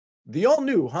The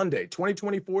all-new Hyundai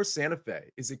 2024 Santa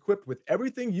Fe is equipped with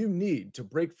everything you need to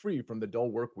break free from the dull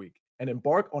work week and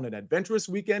embark on an adventurous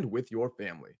weekend with your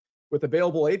family. With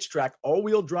available H-Track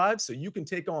all-wheel drive so you can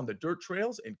take on the dirt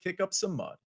trails and kick up some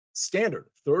mud. Standard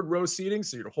third-row seating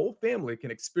so your whole family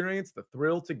can experience the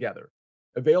thrill together.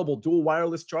 Available dual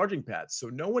wireless charging pads so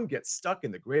no one gets stuck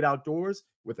in the great outdoors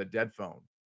with a dead phone.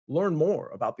 Learn more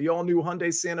about the all-new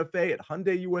Hyundai Santa Fe at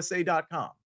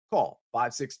HyundaiUSA.com. Call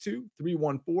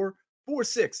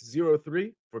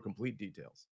 562-314-4603 for complete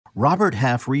details. Robert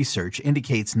Half research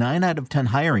indicates 9 out of 10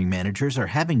 hiring managers are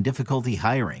having difficulty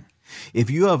hiring. If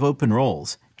you have open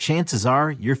roles, chances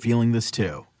are you're feeling this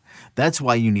too. That's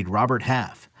why you need Robert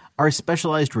Half. Our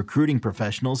specialized recruiting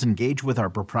professionals engage with our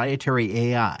proprietary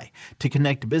AI to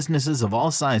connect businesses of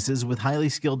all sizes with highly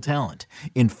skilled talent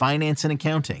in finance and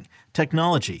accounting,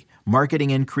 technology,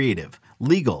 marketing and creative,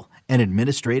 legal, and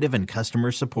administrative and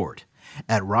customer support.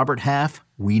 At Robert Half,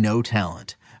 we know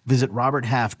talent. Visit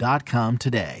roberthalf.com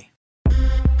today.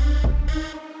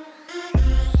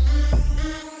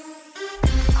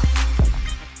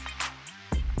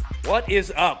 What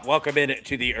is up? Welcome in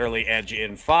to the Early Edge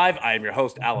in 5. I am your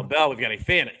host, Alan Bell. We've got a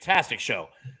fantastic show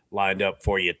lined up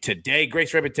for you today.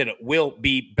 Grace Remington will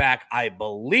be back, I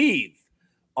believe,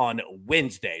 on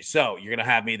Wednesday. So you're going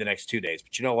to have me the next 2 days.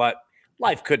 But you know what?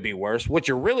 Life could be worse. What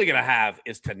you're really going to have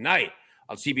is tonight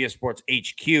on CBS Sports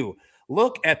HQ.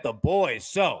 Look at the boys.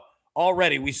 So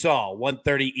already we saw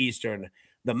 1:30 Eastern.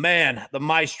 The man, the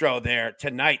maestro there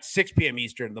tonight, 6 p.m.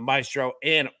 Eastern, the maestro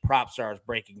and prop stars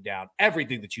breaking down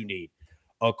everything that you need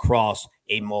across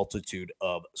a multitude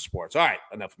of sports. All right,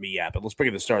 enough of me yapping. Let's bring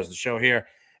in the stars of the show here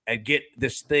and get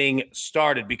this thing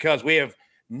started because we have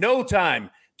no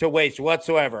time to waste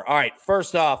whatsoever. All right,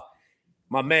 first off,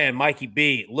 my man, Mikey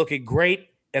B, looking great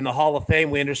in the Hall of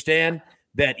Fame. We understand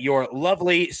that your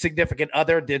lovely significant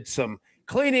other did some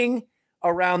cleaning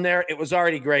around there. It was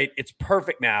already great. It's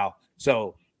perfect now.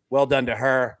 So well done to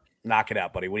her. Knock it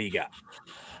out, buddy. What do you got?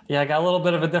 Yeah, I got a little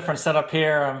bit of a different setup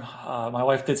here. My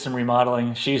wife did some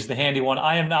remodeling. She's the handy one.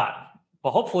 I am not.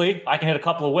 But hopefully I can hit a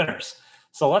couple of winners.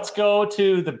 So let's go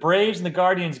to the Braves and the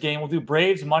Guardians game. We'll do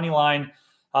Braves money line.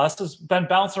 This has been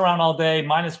bouncing around all day,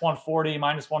 minus 140,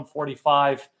 minus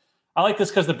 145. I like this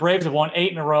because the Braves have won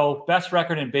 8 in a row, best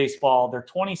record in baseball. They're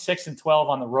 26-12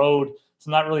 on the road, so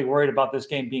I'm not really worried about this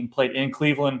game being played in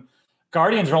Cleveland.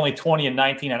 Guardians are only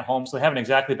 20-19 at home, so they haven't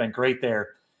exactly been great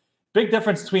there. Big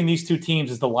difference between these two teams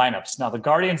is the lineups. Now, the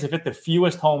Guardians have hit the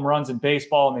fewest home runs in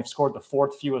baseball, and they've scored the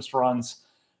 4th fewest runs.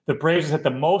 The Braves have hit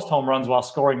the most home runs while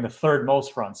scoring the 3rd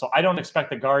most runs. So I don't expect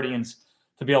the Guardians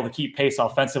to be able to keep pace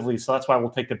offensively, so that's why we'll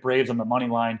take the Braves on the money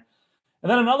line. And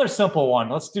then another simple one.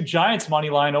 Let's do Giants money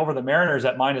line over the Mariners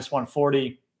at minus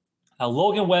 140. Now,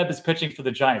 Logan Webb is pitching for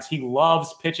the Giants. He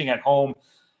loves pitching at home.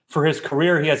 For his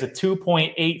career, he has a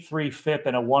 2.83 FIP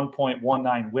and a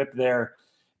 1.19 WHIP there.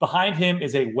 Behind him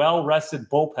is a well-rested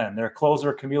bullpen. Their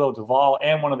closer, Camilo Doval,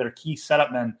 and one of their key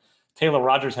setup men, Taylor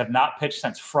Rogers, have not pitched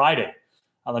since Friday.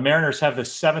 The Mariners have the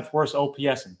 7th worst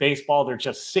OPS in baseball. They're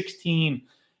just 16-22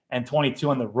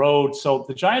 on the road. So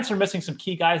the Giants are missing some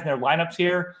key guys in their lineups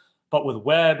here. But with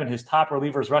Webb and his top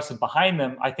relievers rested behind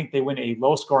them, I think they win a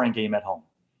low-scoring game at home.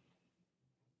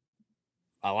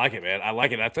 I like it, man. I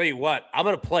like it. I'll tell you what, I'm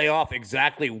going to play off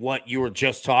exactly what you were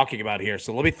just talking about here.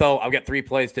 So let me I've got 3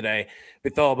 plays today.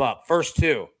 Let me throw them up. First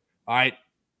 2. All right.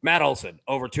 Matt Olson,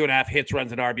 over 2.5 hits,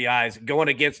 runs, and RBIs going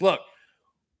against, look,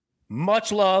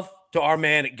 much love to our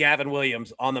man Gavin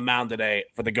Williams on the mound today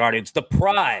for the Guardians. The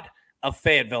pride of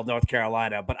Fayetteville, North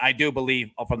Carolina. But I do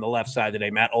believe from the left side today,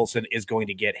 Matt Olson is going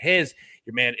to get his.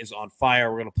 Your man is on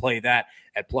fire. We're going to play that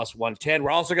at plus 110.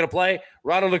 We're also going to play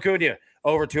Ronald Acuna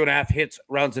over 2.5 hits,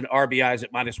 runs, and RBIs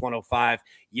at minus 105.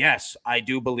 Yes, I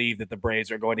do believe that the Braves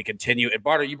are going to continue. And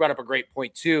Barter, you brought up a great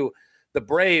point too. The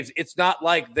Braves, it's not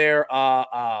like they're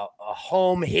a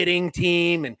home hitting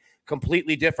team and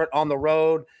completely different on the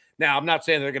road. Now, I'm not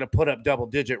saying they're going to put up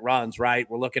double-digit runs, right?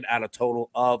 We're looking at a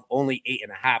total of only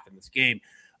 8.5 in this game.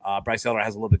 Bryce Elder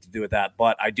has a little bit to do with that,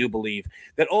 but I do believe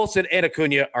that Olsen and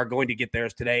Acuna are going to get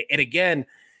theirs today. And again,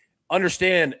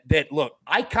 understand that, look,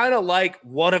 I kind of like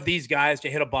one of these guys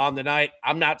to hit a bomb tonight.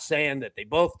 I'm not saying that they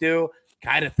both do.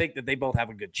 Kind of think that they both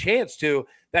have a good chance to.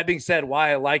 That being said,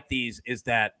 why I like these is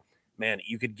that, man,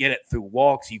 you could get it through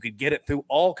walks. You could get it through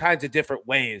all kinds of different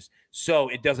ways. So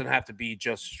it doesn't have to be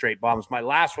just straight bombs. My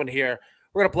last one here,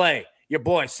 we're going to play your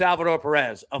boy Salvador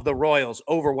Perez of the Royals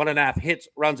over 1.5 hits,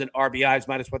 runs, and RBIs,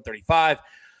 minus 135.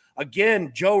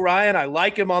 Again, Joe Ryan, I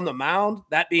like him on the mound.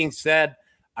 That being said,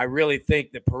 I really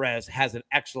think that Perez has an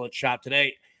excellent shot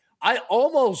today. I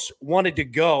almost wanted to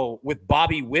go with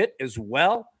Bobby Witt as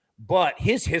well, but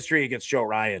his history against Joe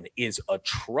Ryan is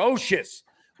atrocious,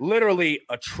 literally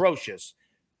atrocious.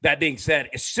 That being said,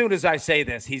 as soon as I say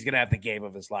this, he's going to have the game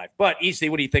of his life. But, EC,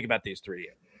 what do you think about these three?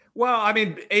 Well, I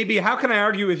mean, AB, how can I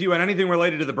argue with you on anything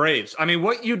related to the Braves? I mean,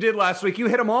 what you did last week, you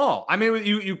hit them all. I mean,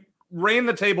 you ran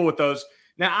the table with those.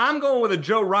 Now, I'm going with a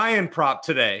Joe Ryan prop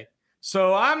today.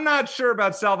 So I'm not sure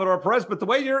about Salvador Perez, but the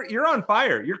way you're on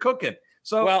fire, you're cooking.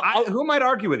 So who might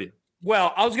argue with you?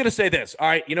 Well, I was going to say this. All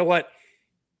right, you know what?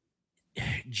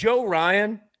 Joe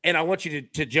Ryan, and I want you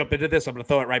to jump into this. I'm going to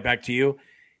throw it right back to you.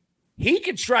 He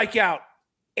can strike out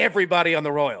everybody on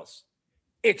the Royals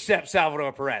except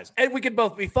Salvador Perez, and we could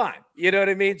both be fine. You know what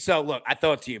I mean? So, look, I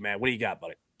throw it to you, man. What do you got,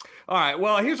 buddy? All right,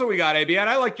 well, here's what we got, AB, and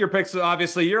I like your picks.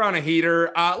 Obviously, you're on a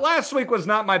heater. Last week was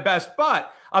not my best,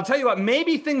 but I'll tell you what,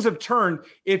 maybe things have turned.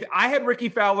 If I had Ricky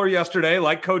Fowler yesterday,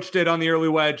 like Coach did on the early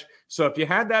wedge, so if you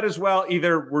had that as well,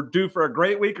 either we're due for a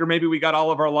great week or maybe we got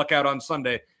all of our luck out on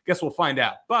Sunday. Guess we'll find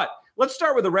out. But let's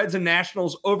start with the Reds and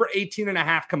Nationals over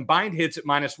 18.5 combined hits at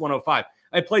minus 105.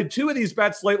 I played two of these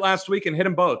bets late last week and hit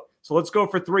them both. So let's go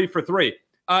for three.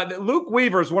 Luke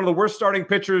Weaver is one of the worst starting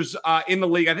pitchers in the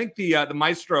league. I think the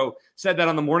Maestro said that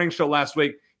on the morning show last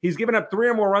week. He's given up 3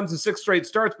 or more runs in 6 straight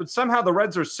starts, but somehow the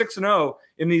Reds are 6-0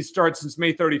 in these starts since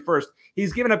May 31st.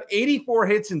 He's given up 84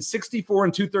 hits in 64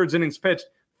 and 2/3 innings pitched,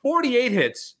 48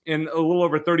 hits in a little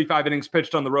over 35 innings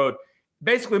pitched on the road,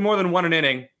 basically more than one an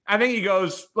inning. I think he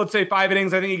goes, let's say 5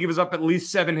 innings. I think he gives up at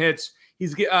least 7 hits.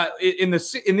 He's in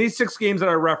these 6 games that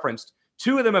I referenced,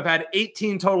 2 of them have had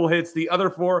 18 total hits. The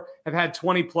other 4 have had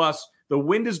 20 plus. The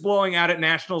wind is blowing out at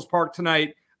Nationals Park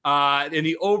tonight. And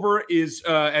the over is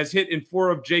has hit in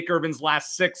 4 of Jake Irvin's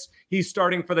last 6. He's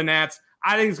starting for the Nats.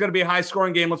 I think it's going to be a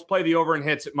high-scoring game. Let's play the over and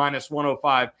hits at minus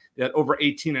 105, at over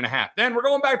 18.5. Then we're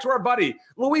going back to our buddy,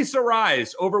 Luis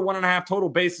Arraez, over 1.5 total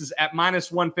bases at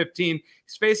minus 115.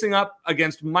 He's facing up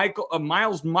against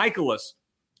Miles Michaelis,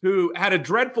 who had a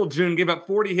dreadful June, gave up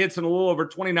 40 hits and a little over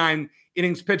 29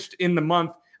 innings pitched in the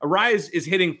month. Arraez is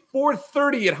hitting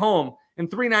 .430 at home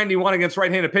and .391 against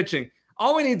right-handed pitching.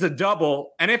 All we need is a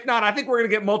double, and if not, I think we're going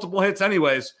to get multiple hits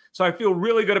anyways, so I feel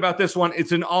really good about this one.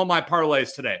 It's in all my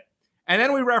parlays today. And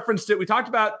then we referenced it. We talked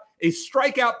about a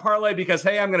strikeout parlay because,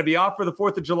 hey, I'm going to be off for the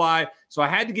 4th of July, so I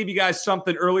had to give you guys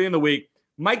something early in the week.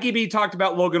 Mikey B talked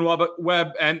about Logan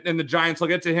Webb and the Giants. I'll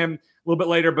get to him a little bit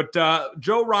later, but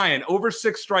Joe Ryan, over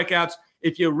 6 strikeouts.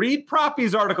 If you read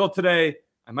Proppy's article today,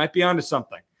 I might be onto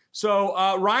something.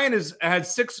 So Ryan has had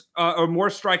 6 or more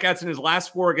strikeouts in his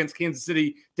last 4 against Kansas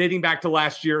City, dating back to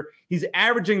last year. He's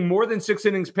averaging more than 6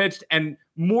 innings pitched and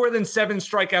more than 7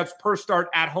 strikeouts per start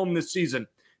at home this season.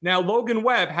 Now, Logan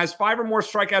Webb has 5 or more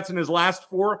strikeouts in his last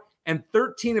 4 and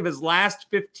 13 of his last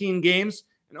 15 games.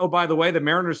 And oh, by the way, the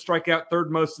Mariners strike out 3rd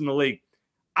most in the league.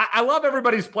 I love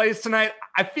everybody's plays tonight.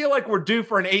 I feel like we're due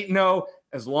for an 8-0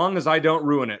 as long as I don't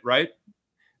ruin it, right?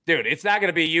 Dude, it's not going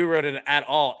to be you ruining it at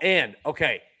all. And,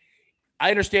 okay, I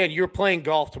understand you're playing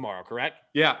golf tomorrow, correct?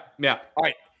 Yeah. All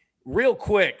right. Real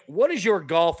quick, what is your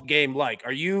golf game like?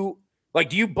 Are you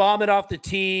do you bomb it off the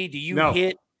tee? Do you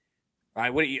hit? All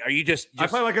right. Are you just I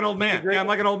play like an old man. Yeah, I'm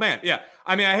like an old man. Yeah.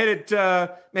 I mean, I hit it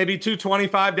maybe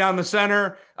 225 down the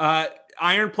center.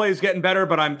 Iron play is getting better,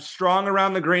 but I'm strong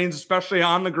around the greens, especially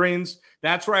on the greens.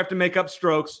 That's where I have to make up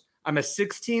strokes. I'm a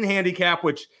 16 handicap,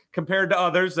 which compared to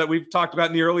others that we've talked about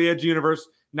in the early edge universe,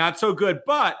 not so good.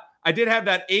 But I did have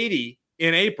that 80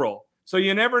 in April. So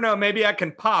you never know. Maybe I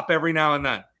can pop every now and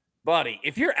then. Buddy,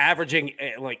 if you're averaging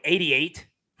like 88,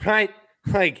 right?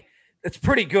 Like, that's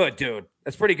pretty good, dude.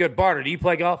 That's pretty good. Barter, do you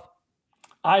play golf?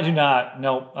 I do not.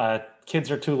 No, kids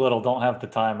are too little. Don't have the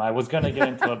time. I was going to get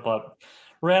into it, but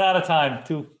ran out of time.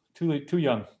 Too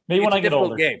young. Maybe when I get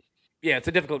older. Game. Yeah, it's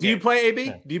a difficult game. Do you play, AB?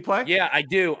 Yeah. Do you play? Yeah, I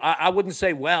do. I wouldn't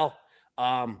say well,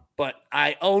 but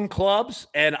I own clubs,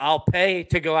 and I'll pay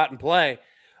to go out and play.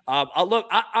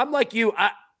 I'm like you.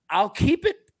 I'll keep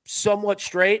it somewhat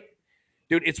straight.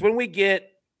 Dude, it's when we get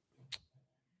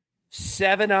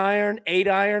 7-iron,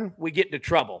 8-iron, we get into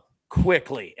trouble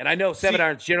quickly. And I know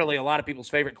 7-iron is generally a lot of people's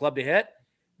favorite club to hit.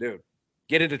 Dude,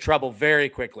 get into trouble very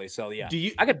quickly. So, yeah. Do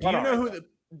you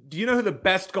know who the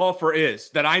best golfer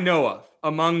is that I know of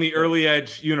among the early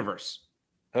edge universe?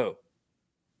 Who?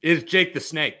 Is Jake the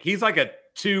Snake. He's like a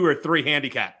 2 or 3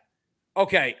 handicap.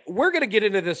 Okay, we're going to get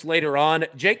into this later on.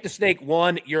 Jake the Snake,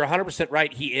 1, you're 100%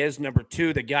 right. He is. Number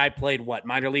 2, the guy played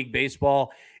minor league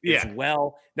baseball as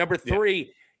well. Number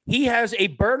 3, he has a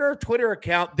burner Twitter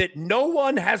account that no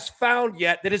one has found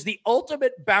yet that is the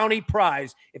ultimate bounty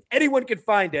prize. If anyone can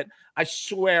find it, I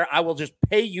swear I will just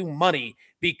pay you money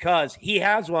because he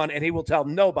has one and he will tell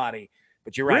nobody.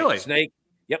 But you're right, really? Snake.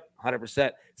 Yep,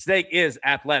 100%. Snake is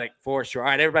athletic for sure. All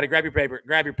right, everybody, grab your paper,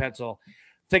 grab your pencil.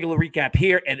 Take a little recap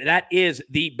here, and that is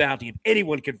the bounty. If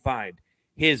anyone can find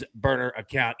his burner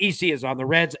account, EC is on the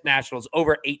Reds. Nationals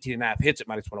over 18.5 hits at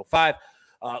 -105.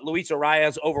 Luis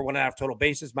Arias over 1.5 total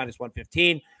bases,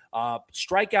 -115.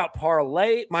 Strikeout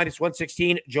parlay,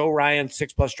 -116. Joe Ryan,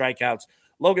 6+ strikeouts.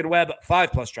 Logan Webb,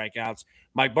 5+ strikeouts.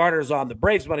 Mike Barner's on the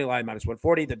Braves money line,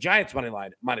 -140. The Giants money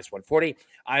line, -140.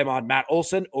 I am on Matt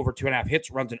Olson, over 2.5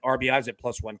 hits, runs, and RBIs at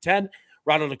 +110.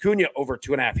 Ronald Acuna, over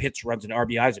 2.5 hits, runs, and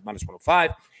RBIs at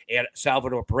 -105. And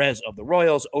Salvador Perez of the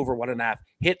Royals, over 1.5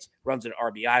 hits, runs, and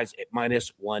RBIs at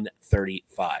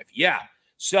 -135. Yeah,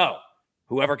 so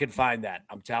whoever can find that,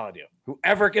 I'm telling you,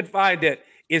 whoever can find it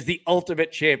is the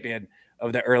ultimate champion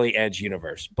of the early edge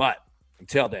universe. But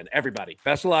until then, everybody,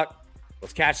 best of luck.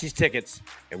 Let's catch these tickets,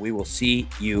 and we will see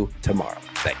you tomorrow.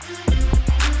 Thanks.